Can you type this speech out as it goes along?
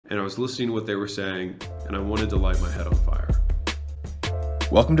and I was listening to what they were saying, and I wanted to light my head on fire.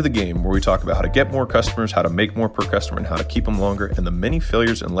 Welcome to the game, where we talk about how to get more customers, how to make more per customer, and how to keep them longer, and the many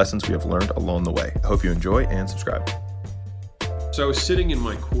failures and lessons we have learned along the way. I hope you enjoy and subscribe. So I was sitting in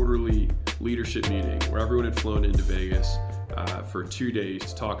my quarterly leadership meeting where everyone had flown into Vegas for 2 days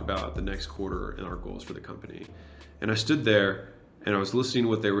to talk about the next quarter and our goals for the company. And I stood there and I was listening to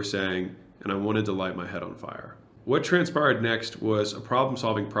what they were saying, and I wanted to light my head on fire. What transpired next was a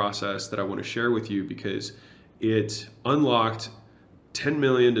problem-solving process that I want to share with you because it unlocked $10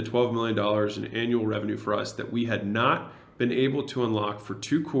 million to $12 million in annual revenue for us that we had not been able to unlock for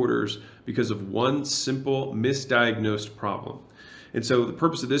 2 quarters because of one simple misdiagnosed problem. And so the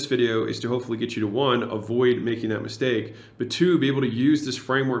purpose of this video is to hopefully get you to 1, avoid making that mistake, but 2, be able to use this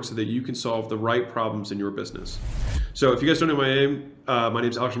framework so that you can solve the right problems in your business. So if you guys don't know my name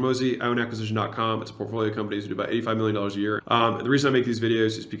is Alex Ramosi. I own Acquisition.com. It's a portfolio of companies who do about $85 million a year. The reason I make these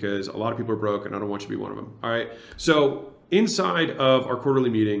videos is because a lot of people are broke and I don't want you to be one of them. All right. So inside of our quarterly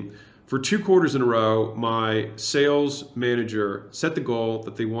meeting, for 2 quarters in a row, my sales manager set the goal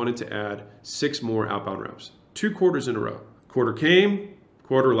that they wanted to add 6 more outbound reps. 2 quarters in a row. Quarter came,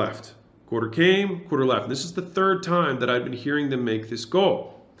 quarter left. Quarter came, quarter left. And this is the 3rd time that I'd been hearing them make this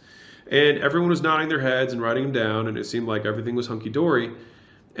goal. And everyone was nodding their heads and writing them down, and it seemed like everything was hunky-dory.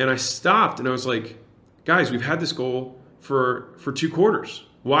 And I stopped and I was like, guys, we've had this goal for 2 quarters.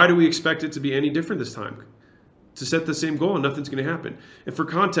 Why do we expect it to be any different this time? To set the same goal and nothing's going to happen. And for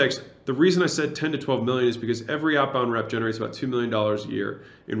context, the reason I said 10 to 12 million is because every outbound rep generates about $2 million a year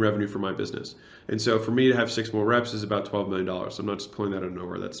in revenue for my business. And so for me to have 6 more reps is about $12 million. So I'm not just pulling that out of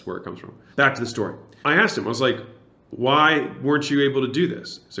nowhere. That's where it comes from. Back to the story. I asked him, I was like, why weren't you able to do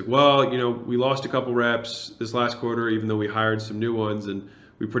this? He's like, well, we lost a couple reps this last quarter, even though we hired some new ones, and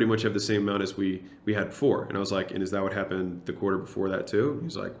we pretty much have the same amount as we had before. And I was like, and is that what happened the quarter before that too?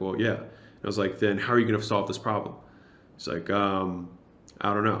 He's like, well, yeah. I was like, then how are you going to solve this problem? He's like, I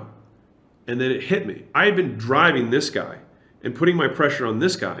don't know. And then it hit me. I had been driving this guy and putting my pressure on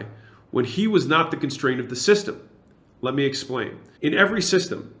this guy when he was not the constraint of the system. Let me explain. In every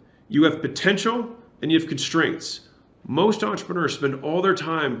system, you have potential and you have constraints. Most entrepreneurs spend all their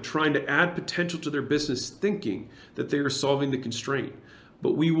time trying to add potential to their business, thinking that they are solving the constraint.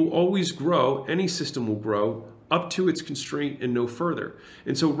 But we will always grow, any system will grow, up to its constraint and no further.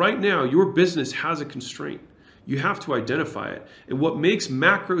 And so right now, your business has a constraint. You have to identify it. And what makes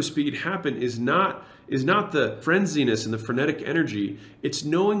macro speed happen is not the frenziness and the frenetic energy. It's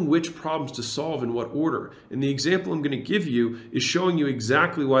knowing which problems to solve in what order. And the example I'm going to give you is showing you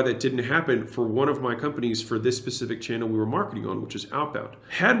exactly why that didn't happen for one of my companies for this specific channel we were marketing on, which is outbound.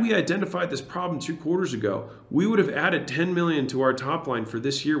 Had we identified this problem 2 quarters ago, we would have added 10 million to our top line for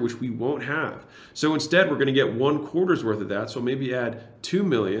this year, which we won't have. So instead, we're going to get 1 quarter's worth of that. So maybe add 2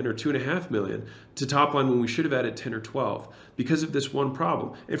 million or 2.5 million to top line when we should have added 10 or 12 because of this one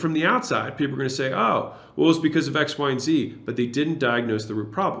problem. And from the outside, people are going to say, oh, well, it's because of X, Y, and Z, but they didn't diagnose the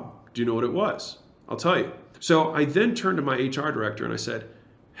root problem. Do you know what it was? I'll tell you. So I then turned to my HR director and I said,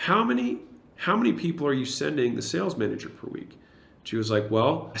 how many people are you sending the sales manager per week? She was like,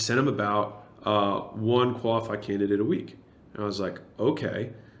 well, I sent him about 1 qualified candidate a week. And I was like,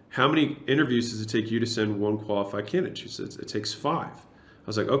 okay, how many interviews does it take you to send 1 qualified candidate? She says, it takes 5. I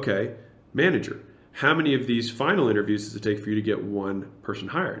was like, okay, manager, how many of these final interviews does it take for you to get 1 person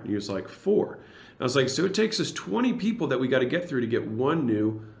hired? And he was like, 4. I was like, so it takes us 20 people that we got to get through to get 1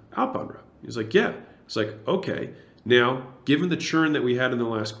 new outbound rep. He was like, yeah. It's like, okay. Now, given the churn that we had in the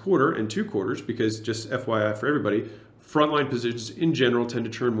last quarter and 2 quarters, because just FYI for everybody, frontline positions in general tend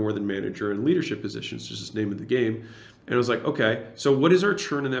to churn more than manager and leadership positions, just the name of the game. And I was like, okay, so what is our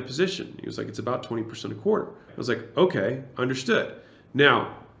churn in that position? He was like, it's about 20% a quarter. I was like, okay, understood.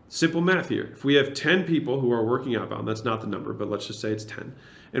 Now, simple math here. If we have 10 people who are working outbound, that's not the number, but let's just say it's 10,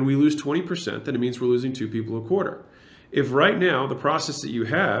 and we lose 20%, then it means we're losing 2 people a quarter. If right now the process that you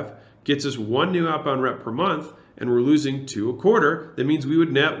have gets us 1 new outbound rep per month and we're losing 2 a quarter, that means we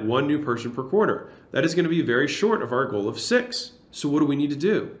would net 1 new person per quarter. That is going to be very short of our goal of 6. So what do we need to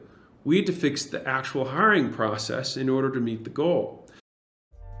do? We need to fix the actual hiring process in order to meet the goal.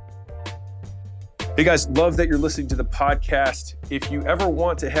 Hey guys, love that you're listening to the podcast. If you ever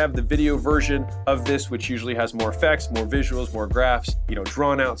want to have the video version of this, which usually has more effects, more visuals, more graphs,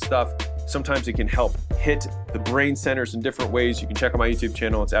 drawn out stuff, sometimes it can help hit the brain centers in different ways. You can check out my YouTube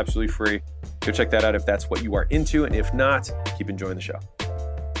channel. It's absolutely free. Go check that out if that's what you are into. And if not, keep enjoying the show.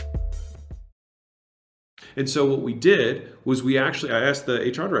 And so what we did was I asked the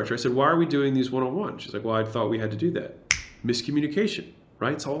HR director, I said, why are we doing these one-on-one? She's like, well, I thought we had to do that. Miscommunication,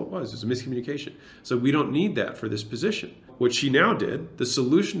 right? That's all it was a miscommunication. So we don't need that for this position. what she now did, the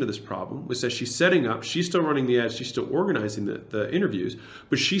solution to this problem, was that she's setting up, she's still running the ads, she's still organizing the interviews,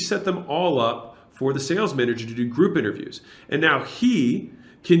 but she set them all up for the sales manager to do group interviews. And now he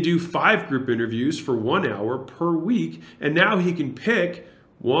can do 5 group interviews for 1 hour per week. And now he can pick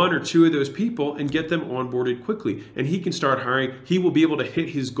 1 or 2 of those people and get them onboarded quickly. And he can start hiring. He will be able to hit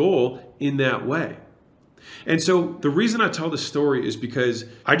his goal in that way. And so the reason I tell this story is because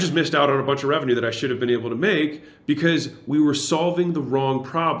I just missed out on a bunch of revenue that I should have been able to make because we were solving the wrong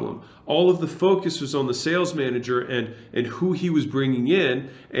problem. All of the focus was on the sales manager and who he was bringing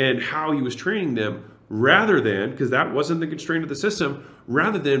in and how he was training them, rather than, because that wasn't the constraint of the system,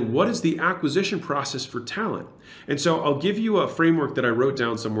 rather than what is the acquisition process for talent. And so I'll give you a framework that I wrote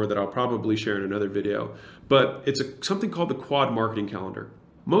down somewhere that I'll probably share in another video, but it's something called the quad marketing calendar.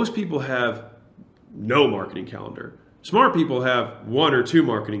 Most people have no marketing calendar. Smart people have 1 or 2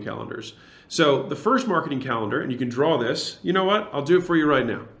 marketing calendars. So the first marketing calendar, and you can draw this, you know what? I'll do it for you right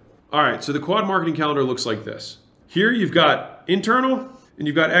now. All right, so the quad marketing calendar looks like this. Here you've got internal and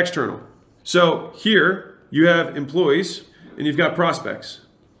you've got external. So here you have employees and you've got prospects.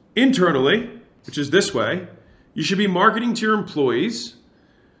 Internally, which is this way, you should be marketing to your employees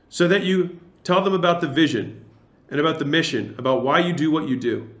so that you tell them about the vision and about the mission, about why you do what you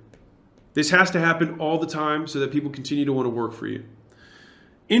do. This has to happen all the time so that people continue to want to work for you.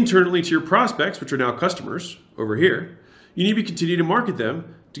 Internally to your prospects, which are now customers over here, you need to continue to market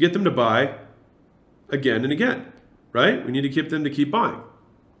them to get them to buy again and again, right? We need to keep them to keep buying.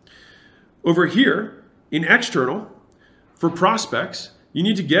 Over here, in external, for prospects, you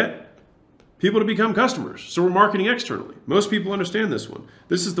need to get people to become customers. So we're marketing externally. Most people understand this one.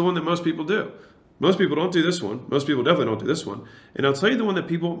 This is the one that most people do. Most people don't do this one. Most people definitely don't do this one. And I'll tell you the one that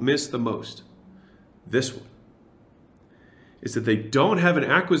people miss the most. This one is that they don't have an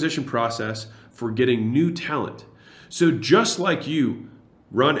acquisition process for getting new talent. So just like you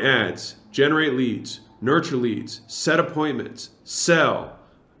run ads, generate leads, nurture leads, set appointments, sell,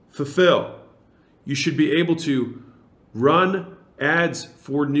 fulfill, you should be able to run ads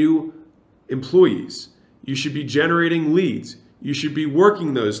for new employees. You should be generating leads. You should be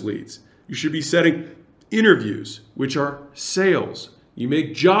working those leads. You should be setting interviews, which are sales. You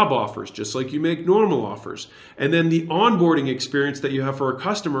make job offers just like you make normal offers. And then the onboarding experience that you have for a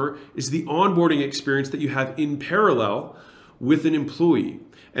customer is the onboarding experience that you have in parallel with an employee.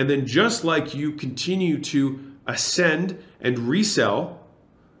 And then just like you continue to ascend and resell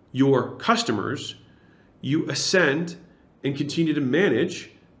your customers, you ascend and continue to manage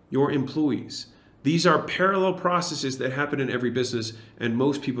your employees. These are parallel processes that happen in every business, and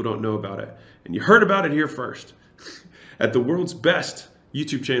most people don't know about it. And you heard about it here first at the world's best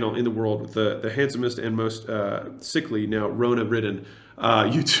YouTube channel in the world with the handsomest and most sickly, now Rona-ridden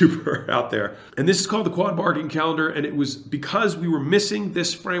YouTuber out there. And this is called the Quad Marketing Calendar, and it was because we were missing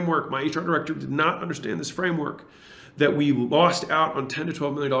this framework. My HR director did not understand this framework that we lost out on $10 to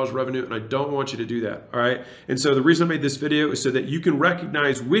 $12 million revenue, and I don't want you to do that, all right? And so the reason I made this video is so that you can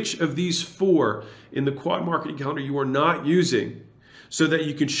recognize which of these 4 in the Quad Marketing Calendar you are not using, so that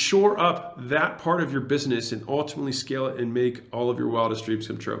you can shore up that part of your business and ultimately scale it and make all of your wildest dreams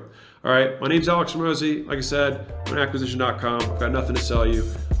come true. All right, my name's Alex Ramosi. Like I said, I'm on acquisition.com. I've got nothing to sell you.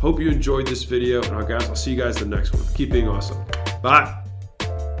 Hope you enjoyed this video, and I'll see you guys in the next one. Keep being awesome. Bye.